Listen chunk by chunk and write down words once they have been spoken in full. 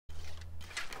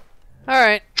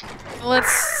Alright.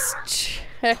 Let's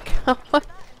check out.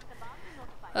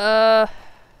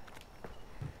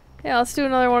 Yeah, let's do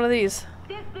another one of these.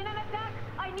 There's been an attack.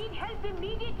 I need help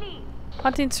immediately.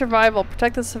 Hunting survival.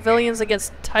 Protect the civilians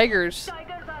against tigers.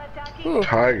 Tigers are attacking. Ooh.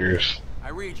 Tigers. I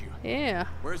read you. Yeah.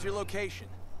 Where's your location?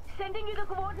 Sending you the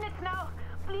coordinates now.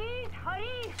 Please,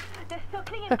 hurry. They're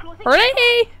circling and closing.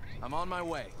 Hooray! I'm on my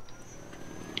way.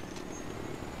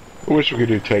 I wish we could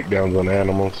do takedowns on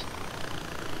animals.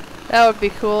 That would be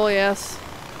cool, yes.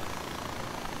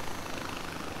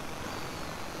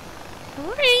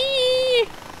 Hooray!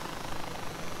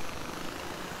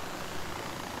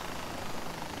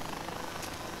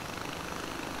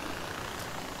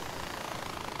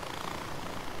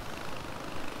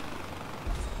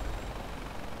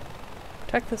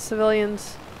 Protect the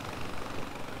civilians.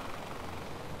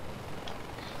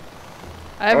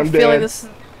 I have a feeling this is...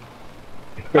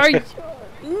 Are you...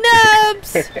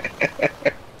 Nubs!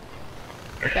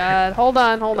 God, hold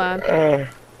on, hold on.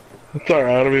 It's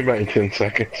alright, it'll be back in 10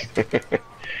 seconds.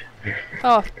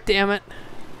 Oh, damn it.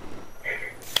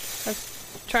 I'm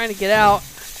trying to get out.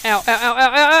 Ow, ow, ow,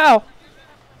 ow, ow, ow!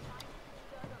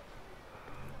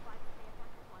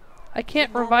 I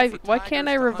can't revive you. Why can't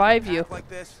I revive you? Like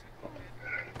this?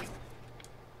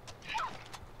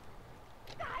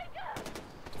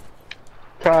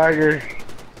 Tiger.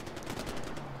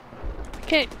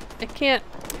 I can't.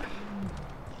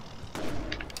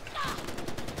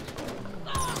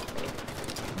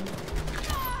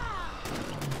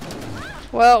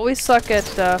 Well, we suck at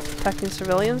protecting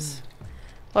civilians.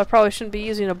 Well, I probably shouldn't be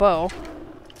using a bow.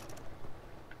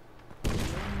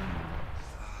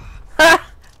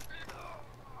 Ha!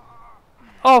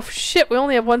 Oh shit, we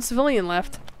only have one civilian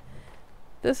left.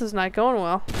 This is not going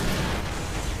well.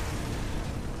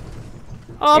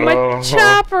 Oh, my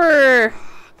chopper!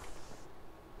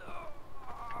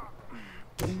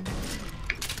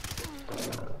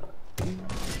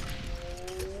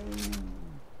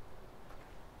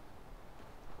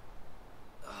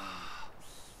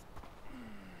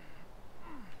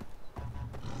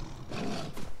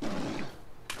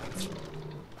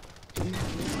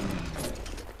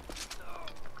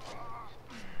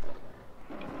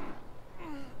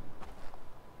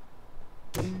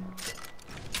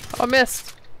 Oh, I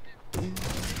missed. I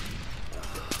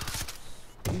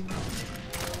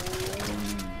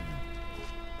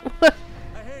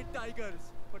hate tigers,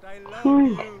 but I love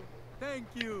you. Thank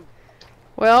you.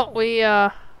 Well, we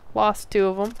lost 2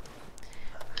 of them.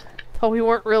 Oh, we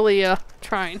weren't really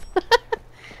trying.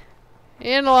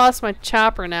 And I lost my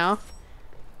chopper now.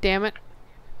 Damn it.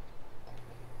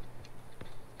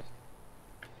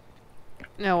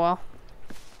 Oh well.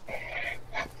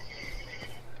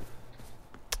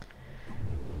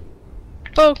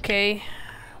 Okay,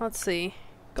 let's see.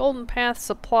 Golden Path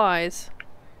supplies.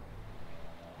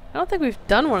 I don't think we've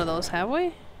done one of those, have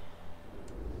we?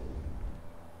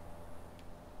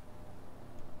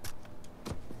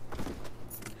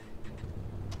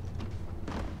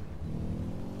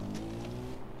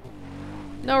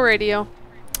 No radio.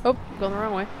 Oh, going the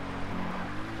wrong way.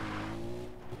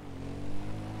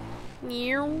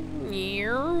 Near,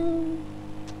 near,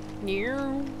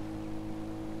 near.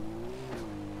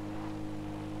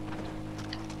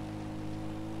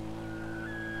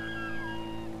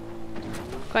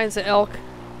 Finds the elk.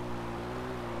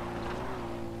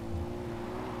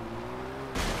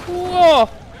 Whoa!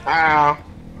 Ow!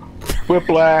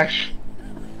 Whiplash!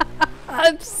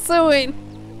 I'm suing!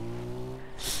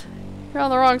 You're on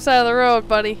the wrong side of the road,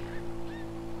 buddy.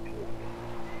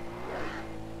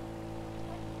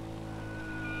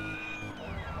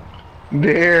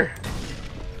 Deer!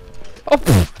 Oh,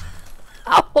 pfft.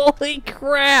 Holy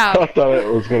crap! I thought it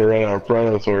was gonna run out in front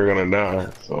of us and we were gonna die,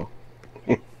 so.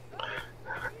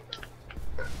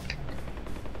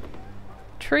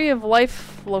 Tree of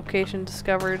Life location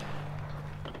discovered.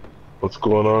 What's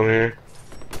going on here?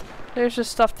 There's just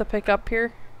stuff to pick up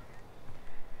here.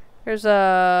 There's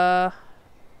a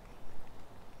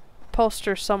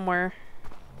poster somewhere.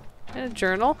 And a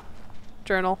journal.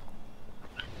 Journal.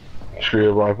 Tree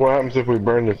of life. What happens if we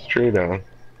burn this tree down?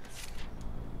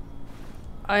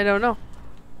 I don't know.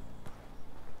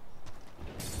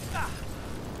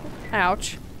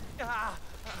 Ouch.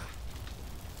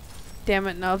 Damn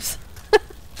it, Nubs.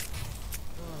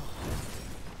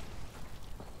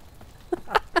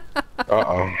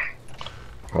 Uh-oh.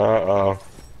 Uh-oh.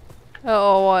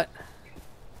 Uh-oh, what?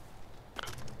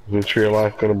 Is the tree of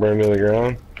life gonna burn to the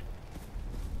ground?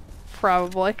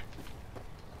 Probably.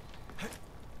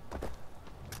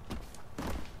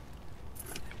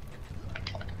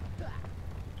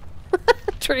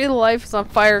 Tree of Life is on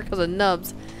fire because of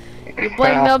Nubs. You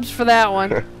blame Nubs for that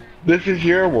one. This is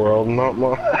your world, not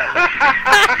mine.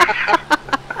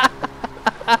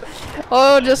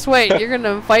 Oh, just wait. You're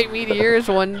gonna invite me to yours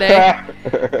one day.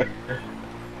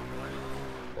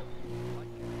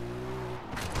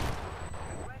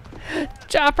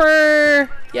 Chopper!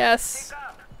 Yes.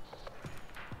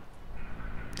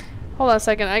 Hold on a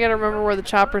second. I gotta remember where the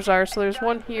choppers are. So there's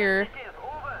one here.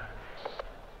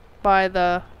 By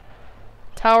the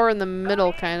tower in the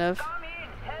middle, kind of.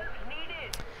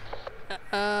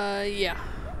 Yeah.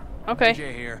 Okay.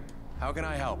 AJ here. How can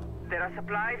I help? There are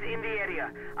supplies in the area.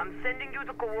 I'm sending you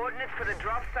the coordinates for the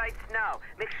drop sites now.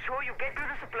 Make sure you get to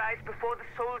the supplies before the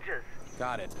soldiers.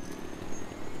 Got it.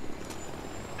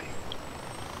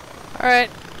 Alright.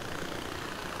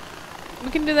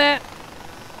 We can do that.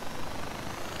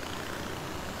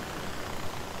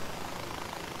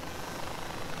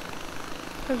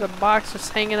 There's a box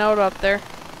just hanging out there.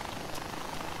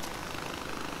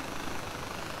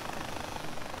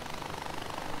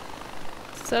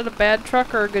 Is that a bad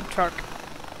truck or a good truck?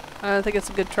 I think it's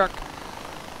a good truck.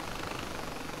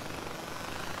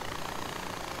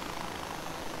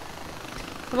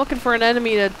 I'm looking for an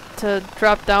enemy to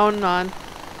drop down on.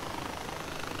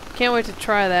 Can't wait to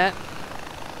try that.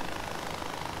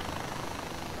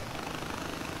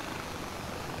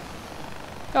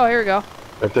 Oh, here we go.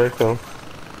 Right there, come.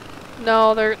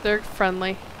 No, they're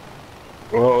friendly.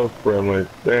 Well, it's friendly.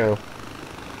 Damn.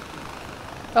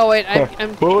 Oh wait,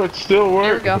 I'm. Bullets still work.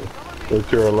 Here we go. Look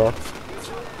to our left.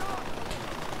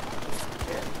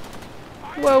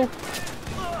 Whoa.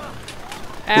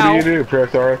 What Ow. do you do?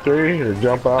 Press R3 or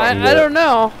jump out? I don't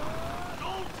know.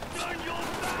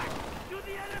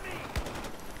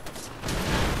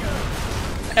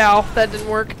 Ow, that didn't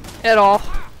work at all.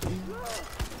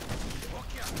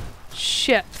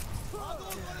 Shit.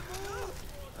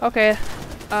 Okay.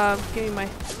 Give me my.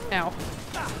 Ow.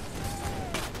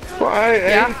 Fly,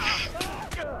 Yeah.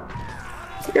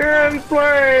 You're in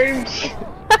flames!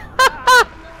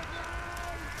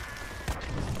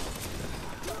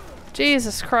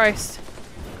 Jesus Christ.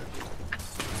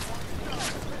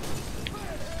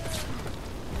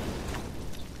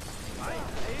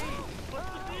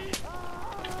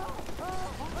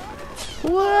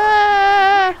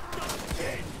 What?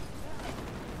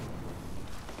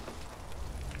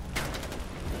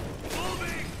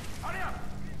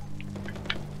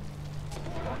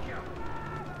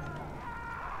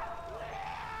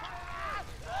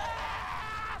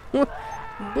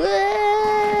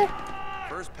 What?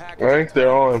 First pack. I think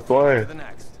they're all in play. The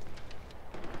next.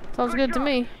 Sounds good to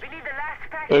me. We need the last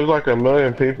pack. There's like a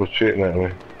million people shooting at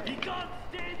me. He can't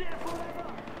stay there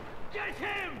forever. Get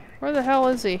him! Where the hell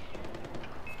is he?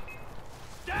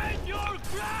 Stand your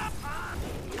crap!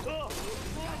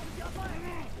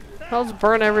 I'll just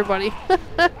burn everybody. You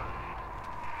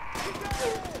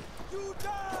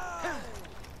die!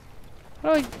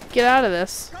 How do I get out of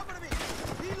this? Cover me!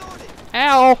 Reloading!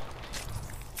 Ow!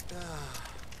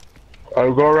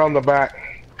 I'll go around the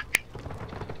back.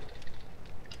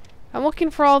 I'm looking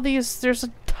for all these. There's a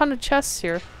ton of chests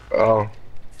here. Oh.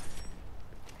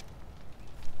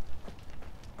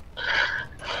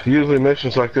 Usually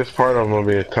missions like this, part of them will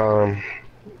be a time.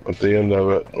 At the end of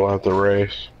it, we'll have to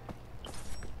race.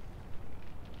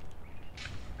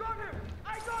 Got him!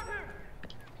 I got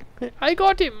him! I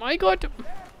got him! I got him!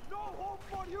 No hope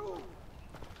for you!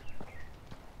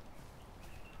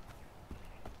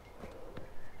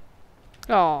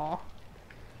 Aw.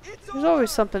 There's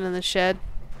always something in the shed.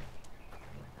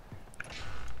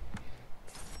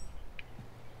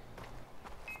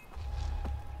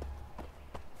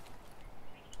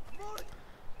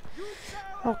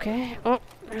 Okay. Oh,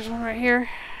 there's one right here.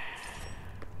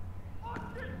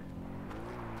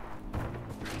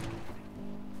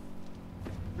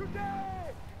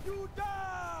 Today, you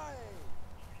die!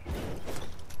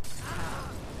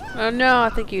 Oh no, I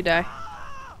think you die.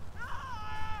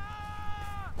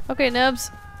 Okay,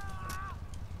 Nubs.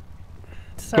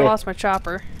 So I lost my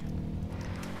chopper.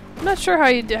 I'm not sure how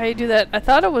you do that. I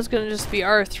thought it was gonna just be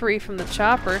R3 from the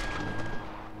chopper.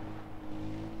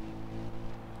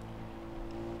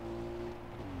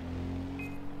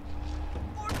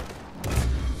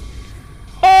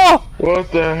 Oh! What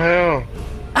the hell?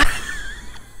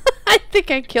 I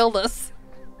think I killed us.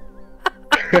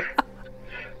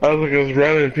 I was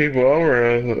running people over.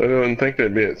 I didn't think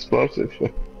they'd be explosive.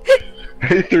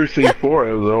 He threw C4.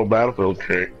 It was an old battlefield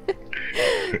trick.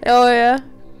 Oh yeah.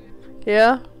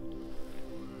 Yeah.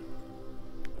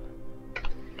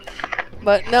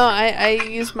 But no, I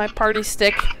used my party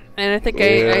stick, and I think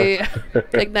I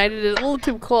ignited it a little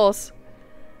too close.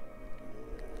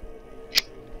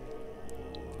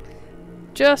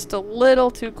 Just a little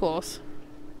too close.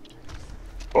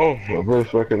 Oh, I better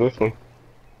look at this one.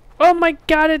 Oh my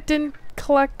god, it didn't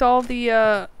collect all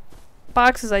the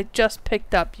boxes I just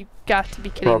picked up. You got to be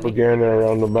kidding me. Propaganda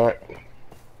around the back.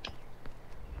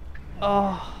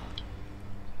 Oh.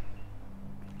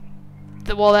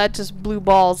 Well, that just blew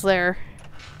balls there.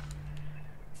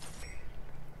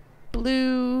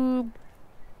 Blue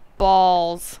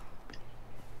balls.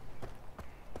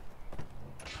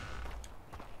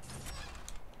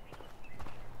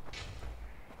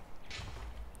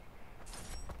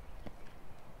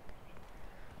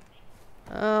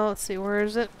 Oh, let's see, where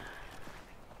is it?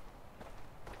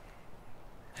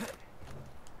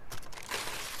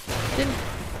 Didn't...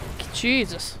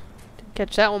 Jesus. Didn't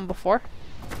catch that one before.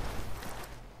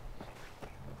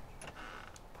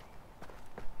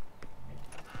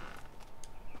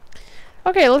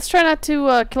 Okay, let's try not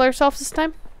to kill ourselves this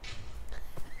time.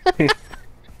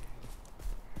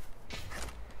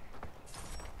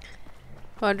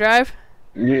 Wanna drive?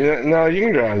 Yeah, no, you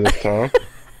can drive this time.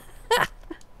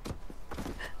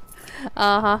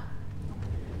 Uh-huh.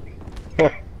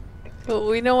 Well,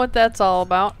 we know what that's all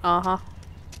about. Uh-huh.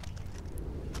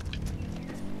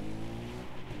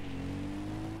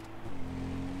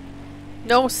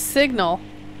 No signal.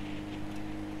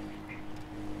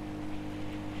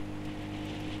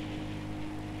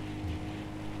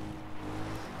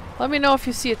 Let me know if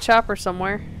you see a chopper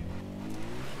somewhere.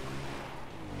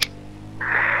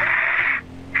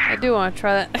 I do want to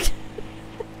try that.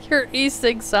 Your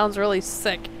e-cig sounds really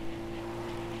sick.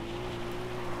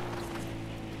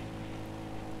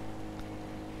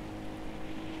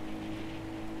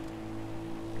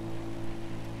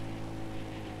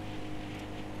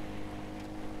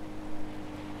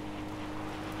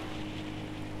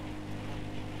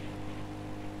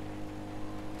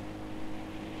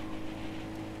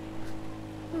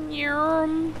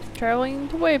 Traveling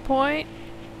to waypoint.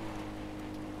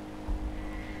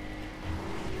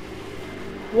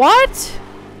 What?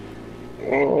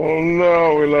 Oh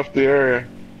no, we left the area.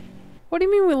 What do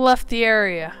you mean we left the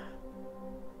area?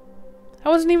 I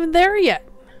wasn't even there yet.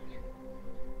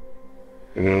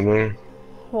 You don't know?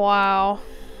 Wow.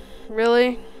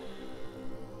 Really?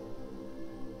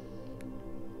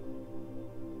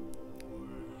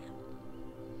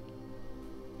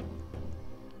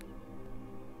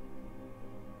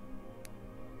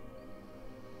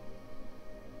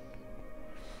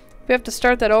 If we have to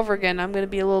start that over again, I'm going to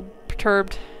be a little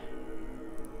perturbed.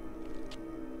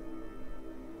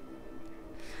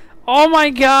 Oh my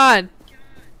god!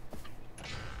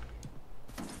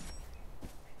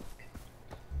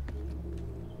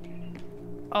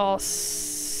 Oh,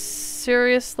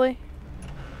 seriously?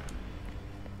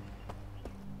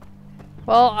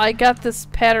 Well, I got this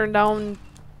pattern down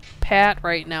pat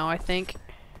right now, I think.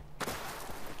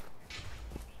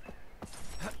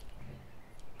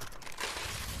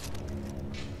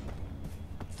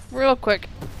 Real quick.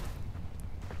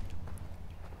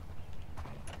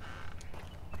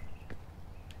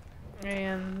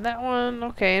 And that one,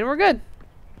 okay, and we're good.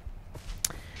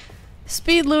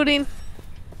 Speed looting.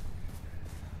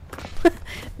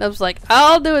 Nub's like,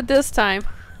 I'll do it this time.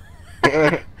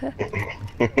 Are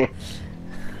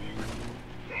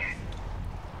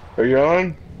you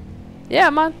on? Yeah,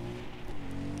 I'm on.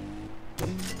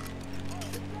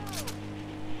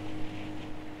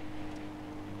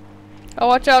 Oh,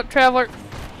 watch out, traveler.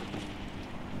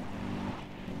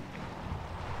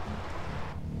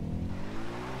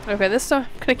 Okay, this time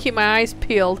I'm gonna keep my eyes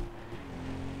peeled.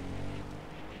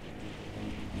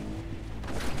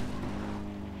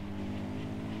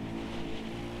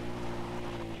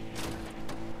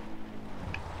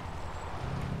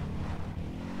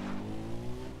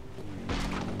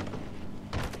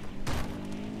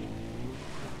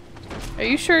 Are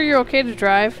you sure you're okay to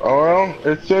drive? Oh well,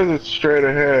 it says it's straight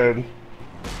ahead.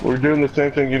 We're doing the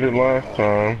same thing you did last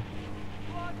time.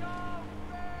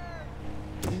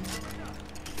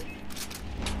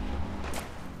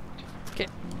 Okay.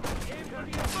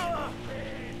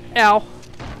 Ow.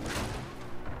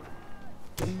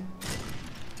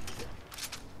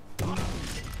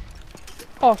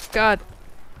 Oh, God.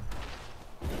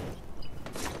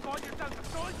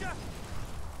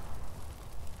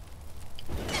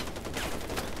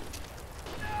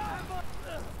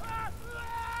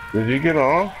 Did you get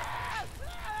off?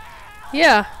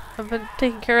 Yeah, I've been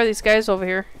taking care of these guys over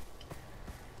here.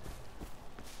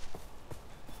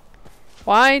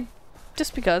 Why?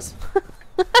 Just because.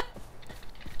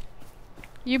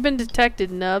 You've been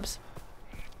detected, Nubs.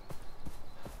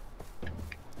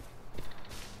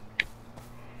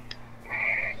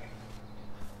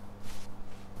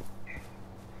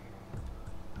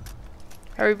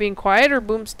 Are we being quiet or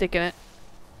boomsticking it?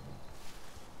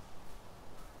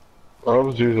 I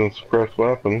was using suppressed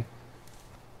weapon.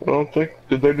 I don't think.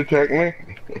 Did they detect me?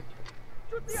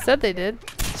 Said they did.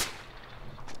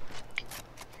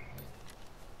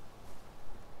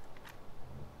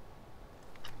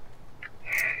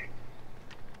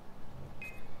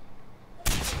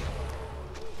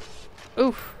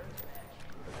 Oof.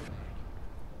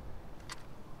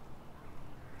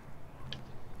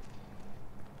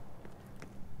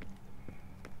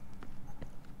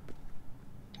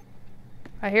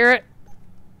 I hear it.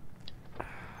 I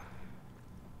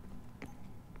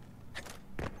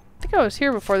think I was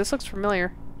here before. This looks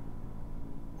familiar.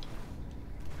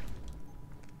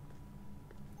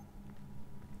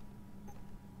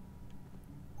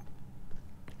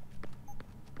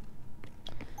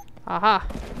 Aha.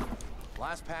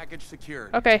 Last package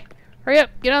secured. Okay. Hurry up.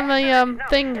 Get on the Now,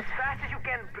 thing. as fast as you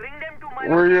can, bring them to my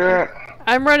Where you at?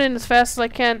 I'm running as fast as I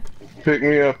can. Pick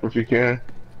me up if you can.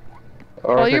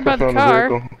 Oh, Oh, I you're think I by the found car.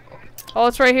 vehicle. Oh,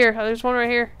 it's right here. There's one right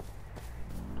here.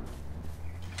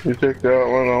 You take that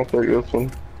one, I'll take this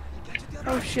one.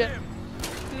 Oh shit.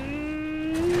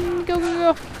 Go,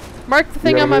 go, go. Mark the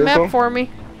thing got a on my map vehicle? for me.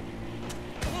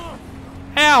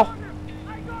 Ow!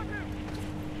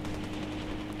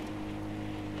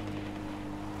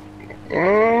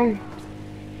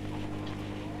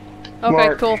 Okay,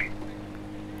 Mark. cool.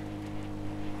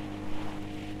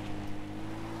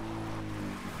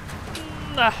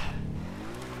 Ah,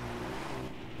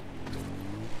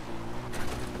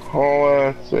 Haul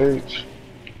ass H.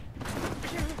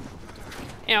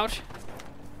 ouch.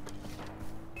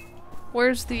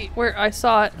 Where's the... Where? I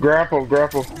saw it. Grapple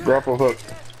hook.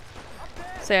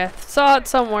 Say, I saw it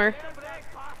somewhere.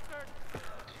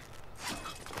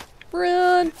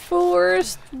 Run,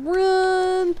 Forrest,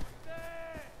 run!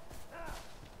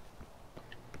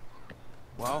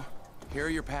 Well, here are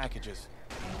your packages.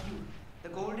 The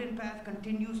golden path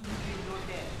continues to bring your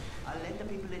death. I'll let the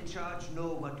people in charge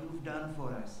know what you've done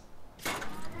for us.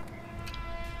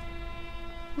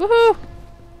 Woohoo!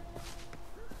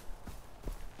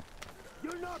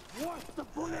 You're not worth the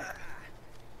bullet.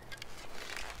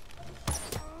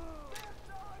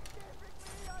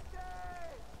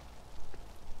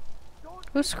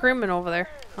 Who's screaming over there?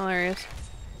 Oh, there he is.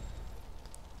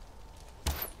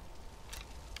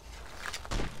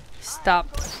 Stop.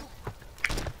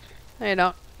 No, you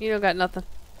don't. You don't got nothing.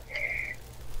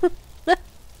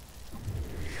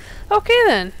 Okay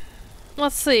then.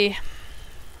 Let's see.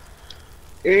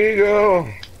 Here you go.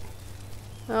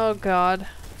 Oh god.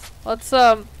 Let's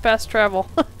fast travel.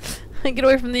 Get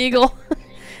away from the eagle.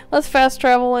 Let's fast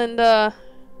travel and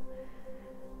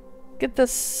get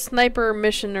this sniper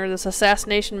mission or this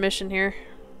assassination mission here.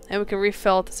 And we can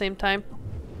refill at the same time.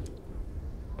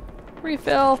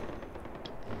 Refill.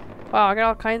 Wow, I got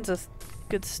all kinds of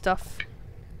good stuff.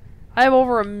 I have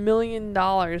over $1 million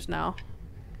now.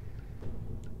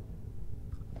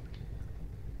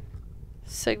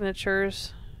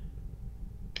 Signatures.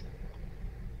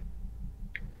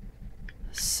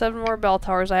 7 more bell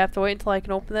towers. I have to wait until I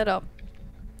can open that up.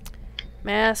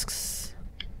 Masks.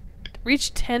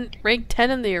 Reach 10, rank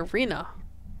 10 in the arena.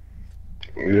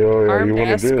 Yeah, you Armed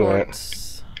want to do that.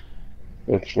 escorts.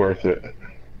 It's worth it.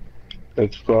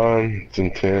 It's fun. It's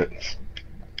intense.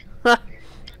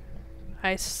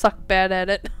 I suck bad at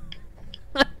it.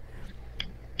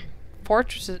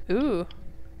 Fortresses. Ooh.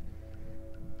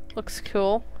 Looks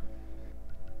cool.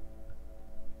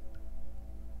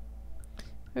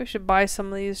 Maybe we should buy some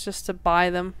of these just to buy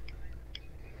them.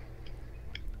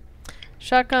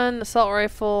 Shotgun, assault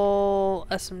rifle,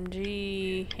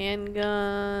 SMG,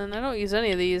 handgun. I don't use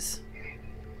any of these.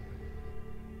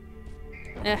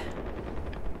 Eh.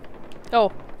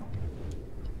 Oh.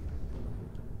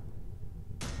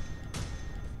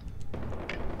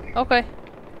 Okay.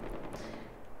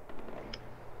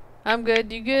 I'm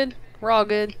good. You good? We're all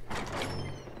good.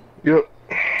 Yep.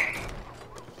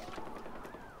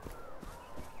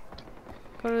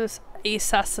 Go to this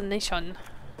assassination.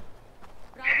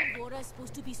 Private Vora is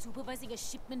supposed to be supervising a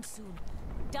shipment soon.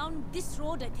 Down this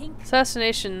road, I think.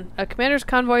 Assassination. A commander's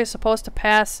convoy is supposed to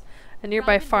pass a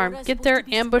nearby farm. Get there,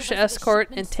 ambush the escort,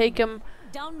 and take him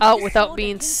out without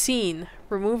being seen.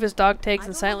 Remove his dog tags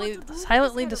and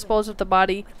silently dispose of the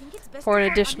body for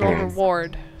an additional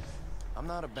reward. I'm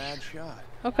not a bad shot.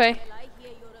 Okay.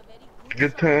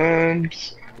 Good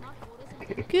times.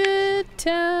 Good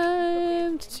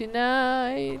times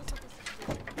tonight.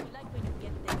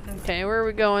 Okay, where are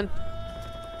we going?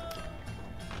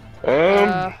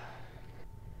 I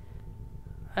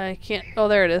can't. Oh,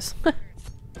 there it is.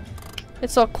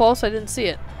 It's so close, I didn't see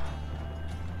it.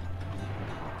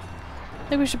 I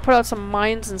think we should put out some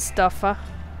mines and stuff, huh?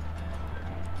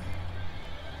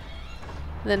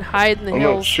 And then hide in the I'm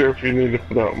hills. not sure if you need to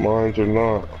put out mines or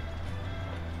not.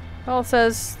 Well, it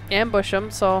says ambush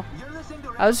them, so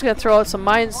I was just gonna throw out some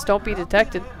mines. Don't be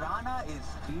detected. Rana is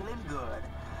feeling good.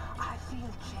 I feel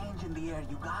change in the air,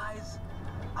 you guys.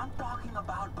 I'm talking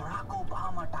about Barack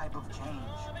Obama type of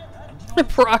change. And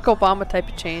Barack Obama type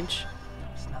of change.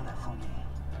 smell that for me.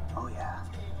 Oh yeah.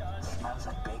 It smells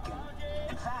like bacon.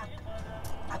 In fact,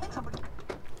 I think somebody.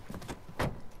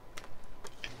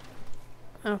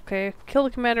 Okay, kill the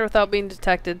commander without being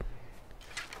detected.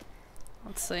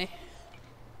 Let's see.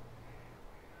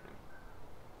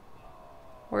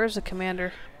 Where's the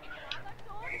commander?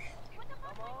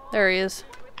 There he is.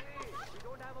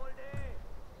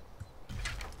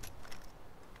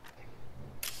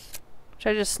 Should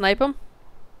I just snipe him?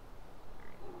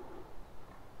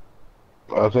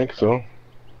 I think so.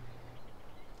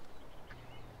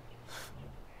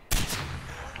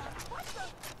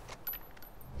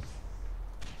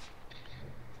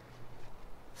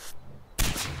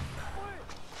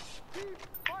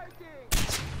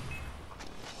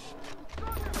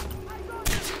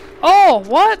 Oh,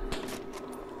 what?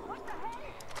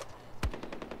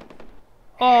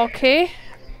 Okay.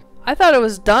 I thought it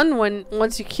was done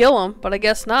once you kill him, but I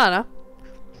guess not, huh?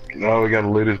 No, we gotta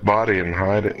loot his body and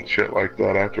hide it and shit like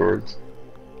that afterwards.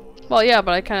 Well, yeah,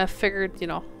 but I kind of figured, you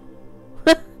know.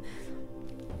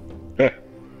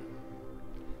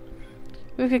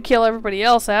 We could kill everybody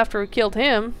else after we killed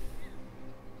him.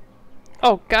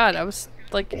 Oh god, I was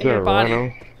like in Is that your a body.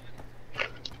 rhino?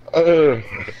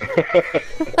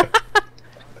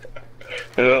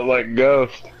 It looked like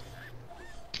Ghost.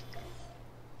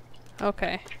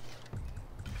 Okay.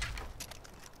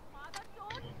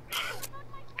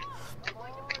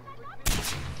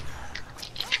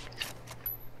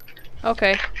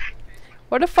 Okay.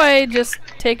 What if I just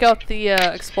take out the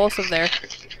explosive there?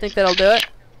 Think that'll do it?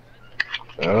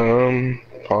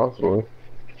 Possibly.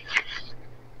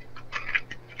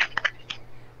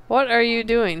 What are you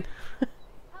doing?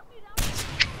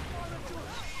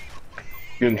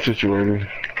 Getting situated.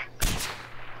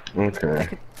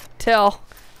 Okay. Tell.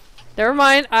 Never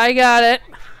mind, I got it.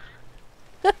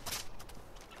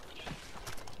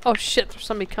 Oh shit, there's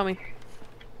somebody coming.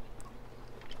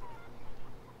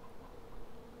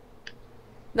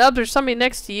 Nubs, there's somebody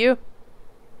next to you.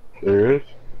 There is?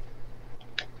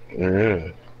 There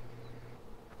is.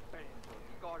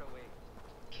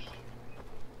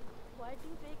 Why do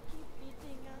they keep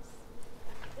beating us?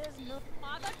 There's no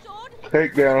mother toad.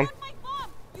 Take down. My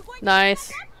mom. You going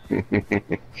Nice.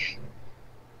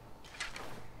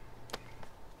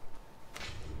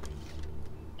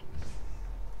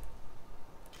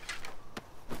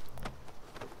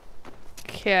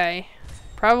 Okay.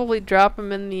 Probably drop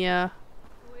him in the Royal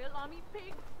Army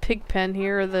pig. pig pen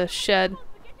here, or the shed. We're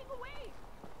getting away.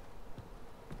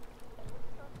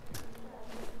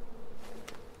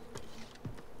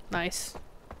 Nice.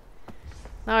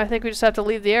 Now I think we just have to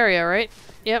leave the area, right?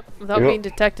 Yep, without Yep. being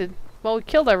detected. Well, we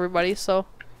killed everybody, so...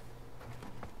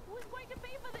 Who's going to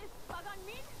pay for this? Pagan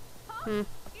me? Huh? Hmm. Is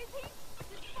he?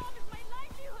 This farm is my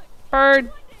livelihood.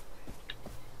 Bird!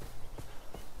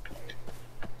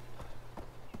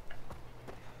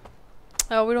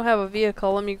 Oh, we don't have a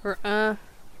vehicle. Let me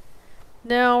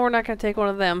no, we're not gonna take one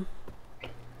of them.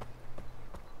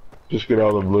 Just get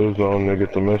all the blue zone to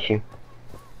get the mission.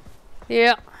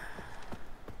 Yeah.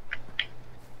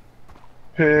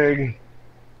 Pig.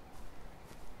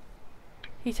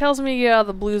 He tells me to get out of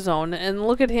the blue zone, and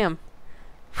look at him.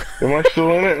 Am I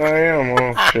still in it? I am.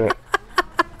 Oh shit.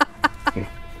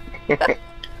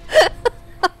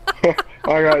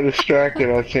 I got distracted.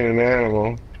 I seen an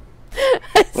animal.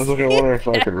 I was looking to wonder if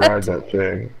I could ride that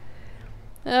thing.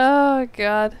 Oh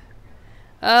god.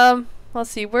 Let's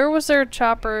see. Where was their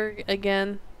chopper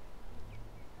again?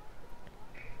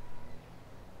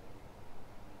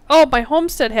 Oh, my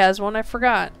homestead has one. I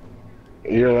forgot.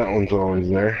 Yeah, that one's always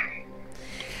there.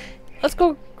 Let's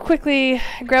go quickly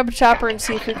grab a chopper and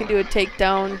see if we can do a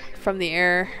takedown from the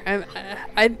air.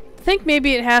 I think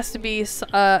maybe it has to be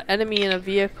enemy in a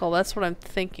vehicle. That's what I'm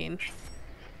thinking.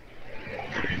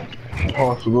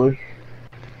 Possibly.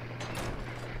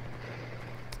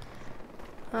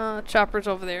 Chopper's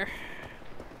over there.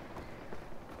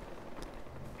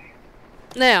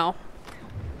 Now,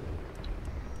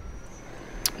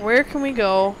 where can we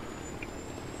go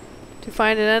to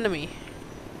find an enemy?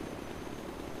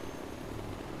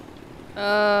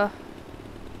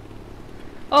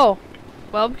 Oh,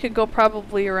 well, we could go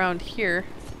probably around here.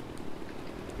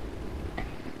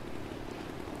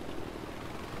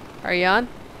 Are you on?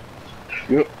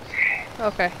 Yep.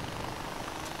 Okay.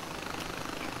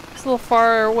 It's a little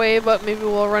far away, but maybe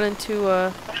we'll run into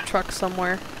a truck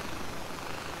somewhere.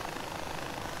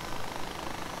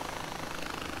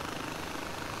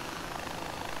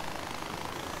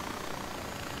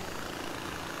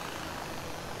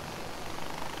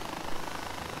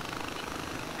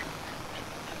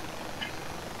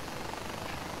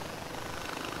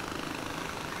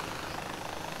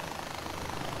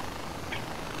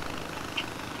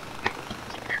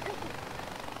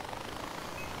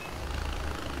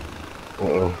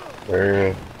 There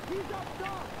you go.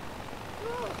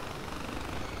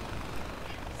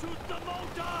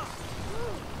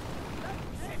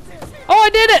 Oh, I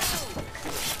did it!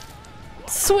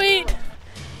 Sweet!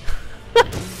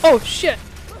 Oh, shit!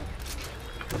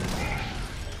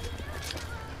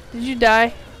 Did you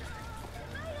die?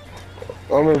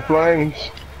 I'm in flames.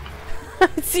 I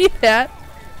see that.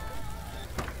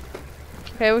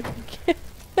 Okay, we can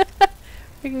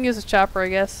we can use a chopper, I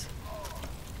guess.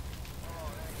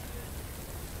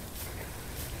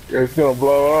 It's gonna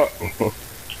blow up.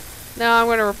 No, I'm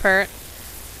gonna repair it.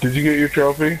 Did you get your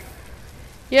trophy?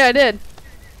 Yeah, I did.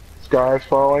 Sky's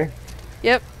falling?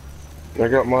 Yep. I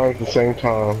got mine at the same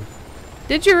time.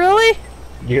 Did you really?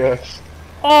 Yes.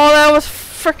 Oh, that was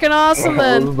freaking awesome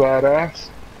That then. was badass.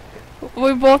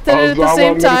 We both did it at the I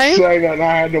same wasn't gonna time. say that, and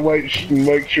I had to wait and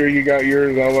make sure you got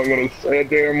yours. I wasn't gonna say a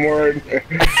damn word.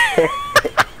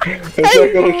 It's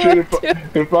like, oh shit,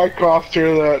 if I cost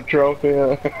her that trophy.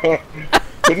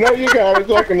 But no, you got it,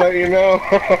 so I can let you know.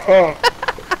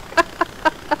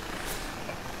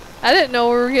 I didn't know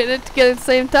we were getting it together at the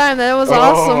same time. That was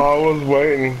awesome. Oh, I was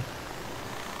waiting.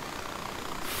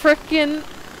 Frickin'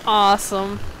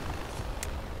 awesome.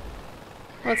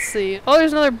 Let's see. Oh,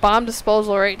 there's another bomb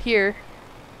disposal right here.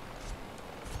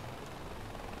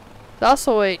 There's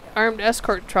also a armed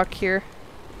escort truck here.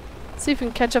 Let's see if we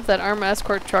can catch up that armed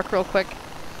escort truck real quick.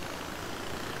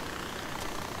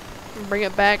 And bring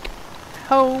it back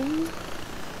home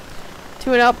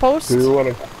to an outpost. Do you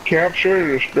want to capture it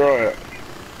or destroy it?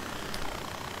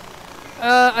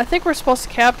 I think we're supposed to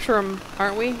capture them,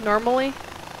 aren't we? Normally?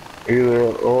 Either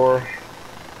or.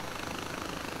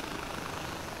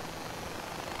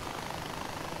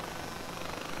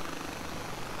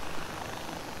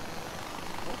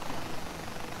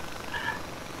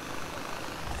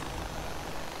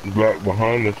 Back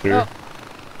behind us here. Oh.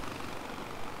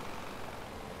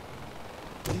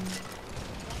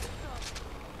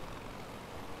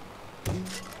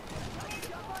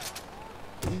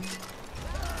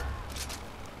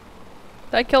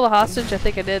 Did I kill a hostage? I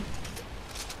think I did.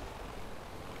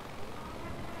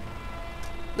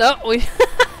 No, we...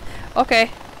 Okay.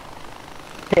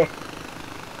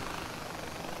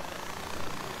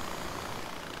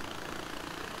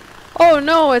 Oh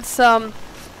no, it's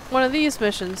one of these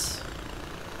missions.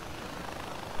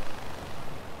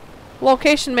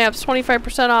 Location maps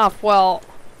 25% off. Well,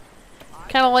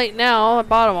 kind of late now. I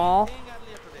bought them all.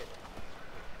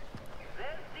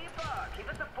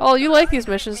 Oh, you like these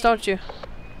missions, don't you?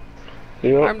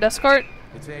 Yep. Armed escort?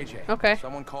 It's AJ. Okay.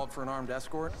 Someone called for an armed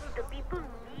escort? The people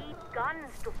need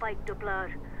guns to fight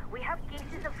Doppler. We have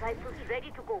cases of rifles ready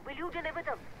to go. Will you deliver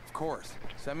them? Of course.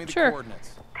 Send me the Sure.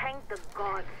 coordinates. Thank the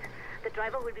gods. The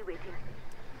driver will be waiting.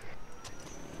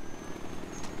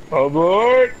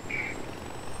 Aboard!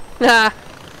 Ah.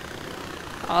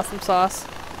 Awesome sauce.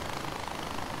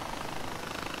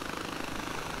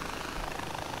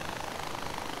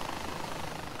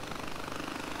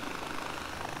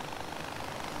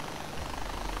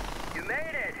 You made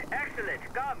it! Excellent!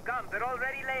 Come, they're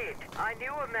already late. I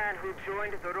knew a man who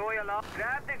joined the Royal Army.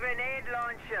 Grab the grenade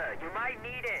launcher. You might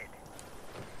need it.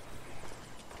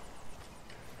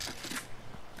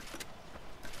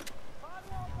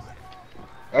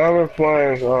 I'm in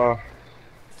flames.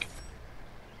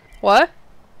 What?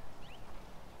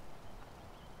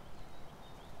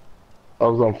 I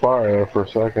was on fire there for a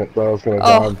second. Thought I was gonna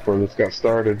die before this got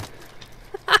started.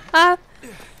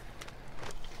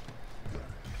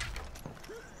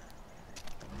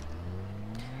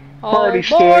 Party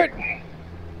stick.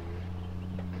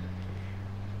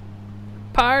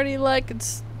 Party like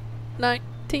it's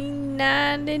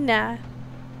 1999.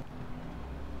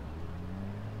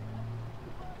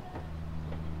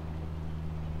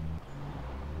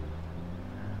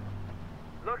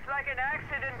 Looks like an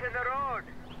accident in the road.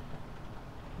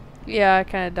 Yeah, I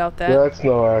kind of doubt that. That's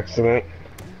no accident.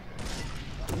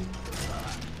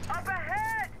 Up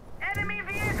ahead! Enemy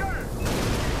vehicle!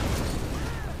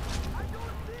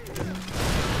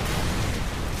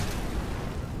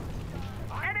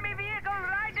 Enemy vehicle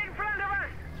right in front of us!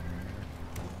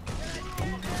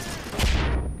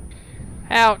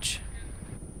 Ouch.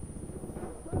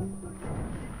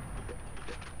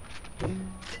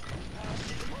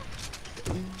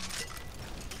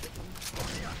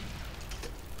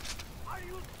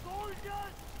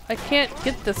 I can't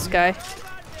get this guy.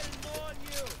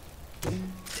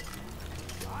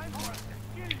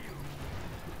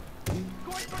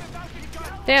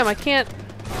 Damn, I can't.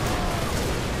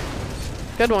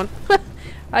 Good one.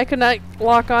 I could not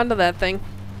lock onto that thing.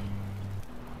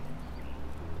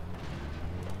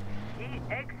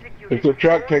 If the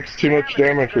truck takes too much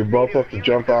damage, we both have to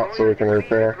jump out so we can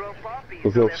repair.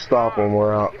 Because he'll stop when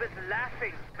we're out. He was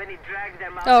laughing when he dragged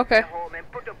them out Oh, of their okay. home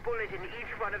and put a bullet in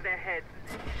each one of their heads.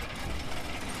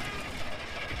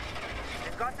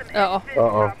 They've got some instant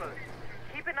trouble.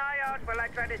 Keep an eye out while I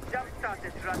try to jumpstart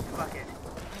this rust bucket.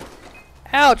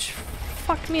 Ouch.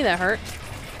 Fuck me, that hurt.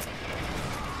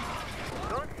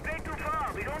 Don't stray too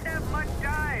far. We don't have much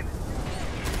time.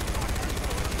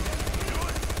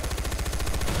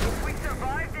 If we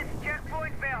survive this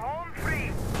checkpoint, we're home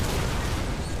free.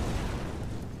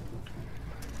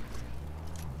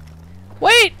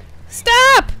 Wait!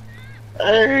 Stop!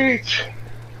 H!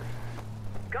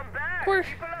 Come back. We're...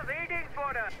 People are waiting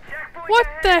for us. Checkpoint What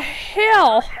ahead. the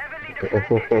hell? Heavily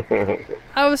defended.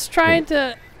 I was trying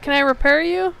to... Can I repair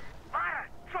you? Mara,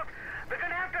 look, we're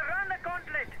gonna have to run the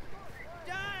gauntlet.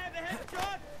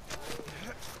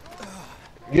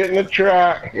 Get in the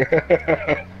track.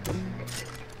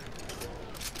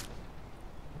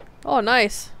 Oh,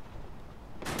 nice.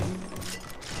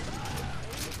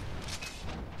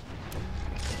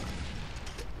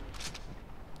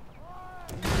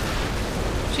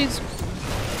 She's...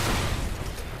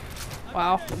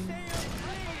 Wow.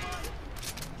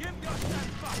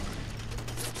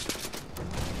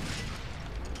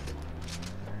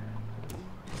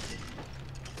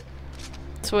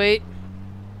 Sweet.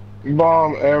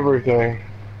 Bomb everything.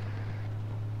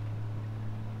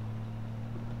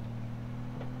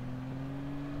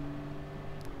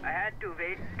 I had to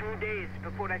wait 2 days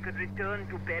before I could return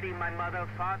to bury my mother,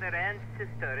 father, and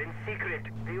sister in secret.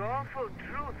 The awful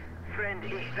truth, friend,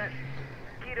 is that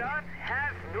Kirat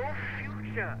has no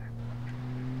future.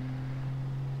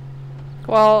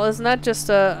 Well, isn't that just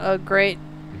a great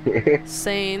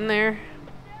saying there?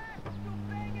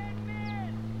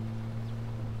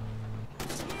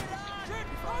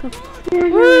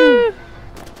 Woo!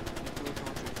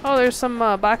 Oh, there's some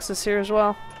boxes here as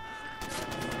well.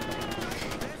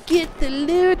 Get the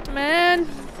loot, man!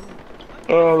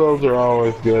 Oh, those are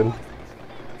always good.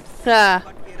 Ah,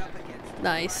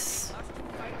 nice.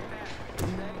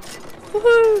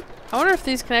 Woohoo! I wonder if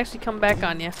these can actually come back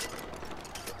on you.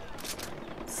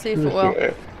 Let's see if it will.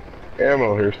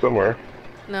 Ammo here somewhere.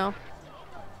 No.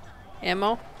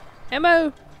 Ammo?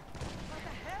 Ammo!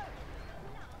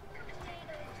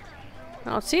 I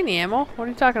don't see any ammo. What are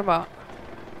you talking about?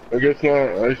 I guess not.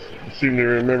 I seem to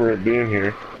remember it being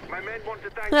here. My men want to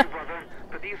thank you, brother,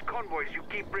 for these convoys you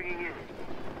keep bringing in.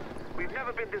 We've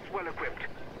never been this well equipped,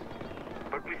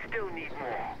 but we still need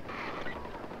more.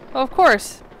 Well, of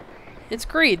course. It's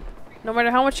greed. No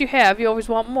matter how much you have, you always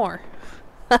want more.